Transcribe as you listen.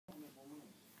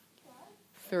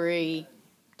3,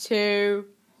 2,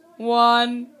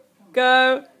 1,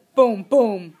 go. Boom,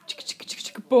 boom. Chicka, chicka, chicka,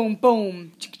 chicka, boom,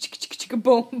 boom. Chicka, chicka, chicka, chicka,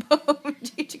 boom, boom.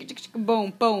 Chicka, chicka, chicka, chicka,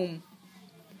 boom, boom.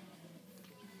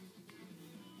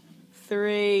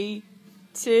 3,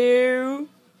 2,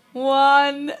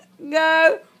 1,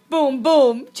 go. Boom,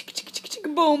 boom. Chicka, chicka, chicka,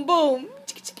 chicka, boom, boom.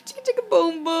 Chicka, chicka, chicka, chicka,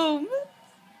 boom, boom.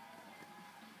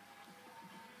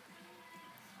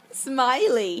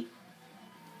 Smiley.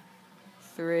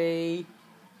 3,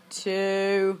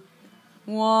 2,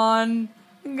 1,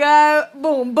 go.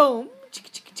 Boom, boom. Chicka,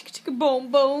 chicka, chicka, chicka,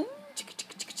 boom, boom. Chicka,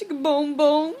 chicka, chicka, chicka, boom,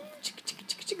 boom. Chicka, chicka,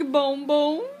 chicka, chicka, boom,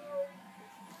 boom.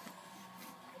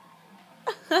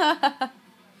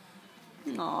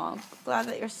 Aw, glad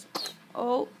that you're...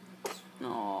 Oh,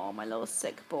 my little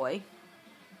sick boy.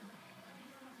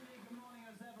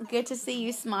 Good to see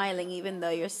you smiling even though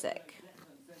you're sick.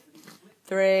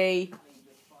 3,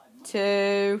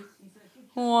 2,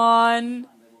 1,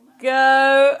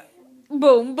 go.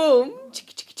 Boom, boom.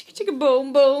 Chicka, chicka, chicka, chicka,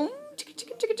 boom, boom. Chicka,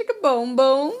 chicka, chicka, chicka, boom,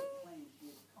 boom.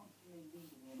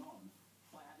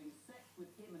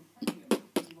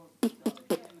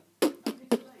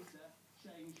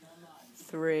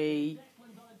 Three,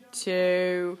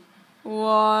 2,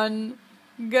 1,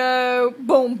 go.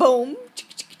 Boom, boom.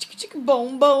 Chicka, chicka, chicka, chicka,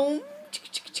 boom, boom. Chicka,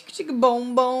 chicka, chicka, chicka,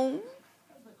 boom, boom.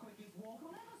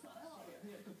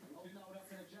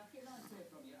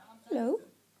 Hello.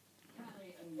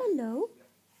 Hello.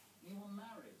 You were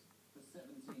married for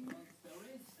 17 months. There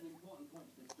is an important point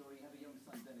to this story. You have a young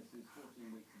son, Dennis, who's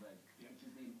 14 weeks of age, which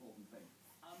is the important thing.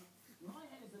 My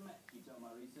hair is a mess, you tell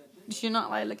my researchers. Does she not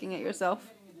like looking at yourself?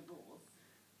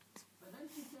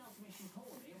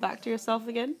 Back to yourself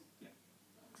again?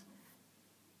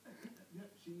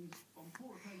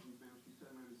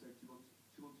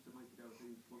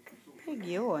 Big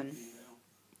yawn.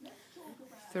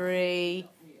 3,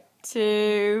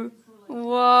 2,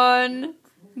 1,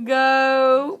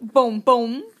 go. Boom,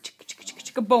 boom. Chicka, chicka, chicka,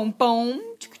 chicka, boom, boom.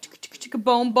 Chicka, chicka, chicka, chicka,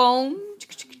 boom, boom.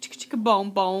 Chicka, chicka, chicka, chicka, boom,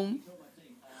 boom.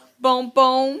 Boom,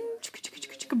 boom. Chicka, chicka,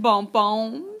 chicka, chicka, boom,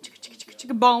 boom. Chicka, chicka, chicka,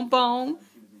 chicka, boom, boom.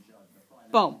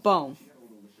 Boom, boom.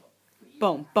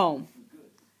 Boom, boom.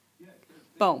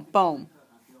 Boom, boom.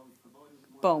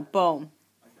 Boom, boom.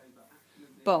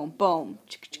 Boom, boom.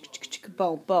 Chicka, chicka, chicka, chicka,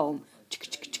 boom, boom. Chicka,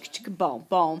 chicka, chicka, chicka, boom,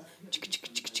 boom. Chicka, chicka,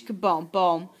 chicka, chicka, boom,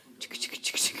 boom. Chicka, chicka,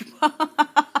 chicka, chicka, boom.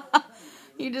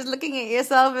 You're just looking at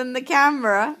yourself in the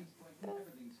camera.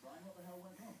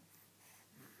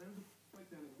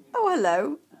 Oh,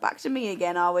 hello. Back to me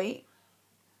again, are we?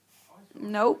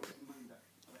 Nope.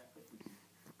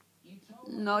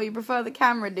 No, you prefer the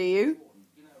camera, do you?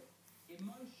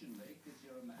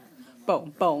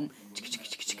 Boom, boom. Chicka, chicka,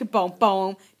 chicka, chicka, boom,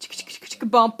 boom. Chicka, chicka, chicka, chicka,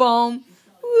 boom, boom.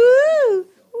 Woo!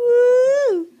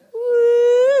 Woo!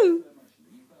 Woo!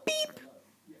 Beep!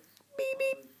 Beep,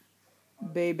 beep.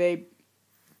 Beep, beep.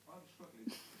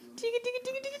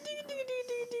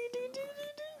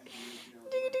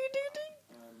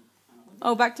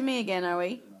 Oh, back to me again, are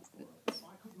we?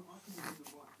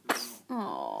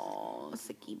 Oh,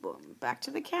 sicky boy. Back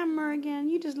to the camera again.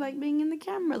 You just like being in the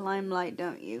camera limelight,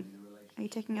 don't you? Are you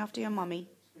taking after your mummy?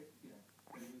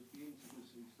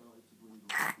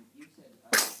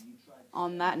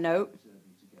 On that note,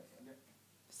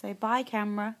 say bye,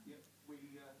 camera.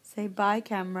 Say bye,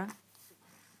 camera.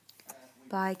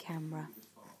 Bye, camera.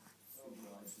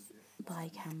 Bye,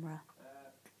 camera.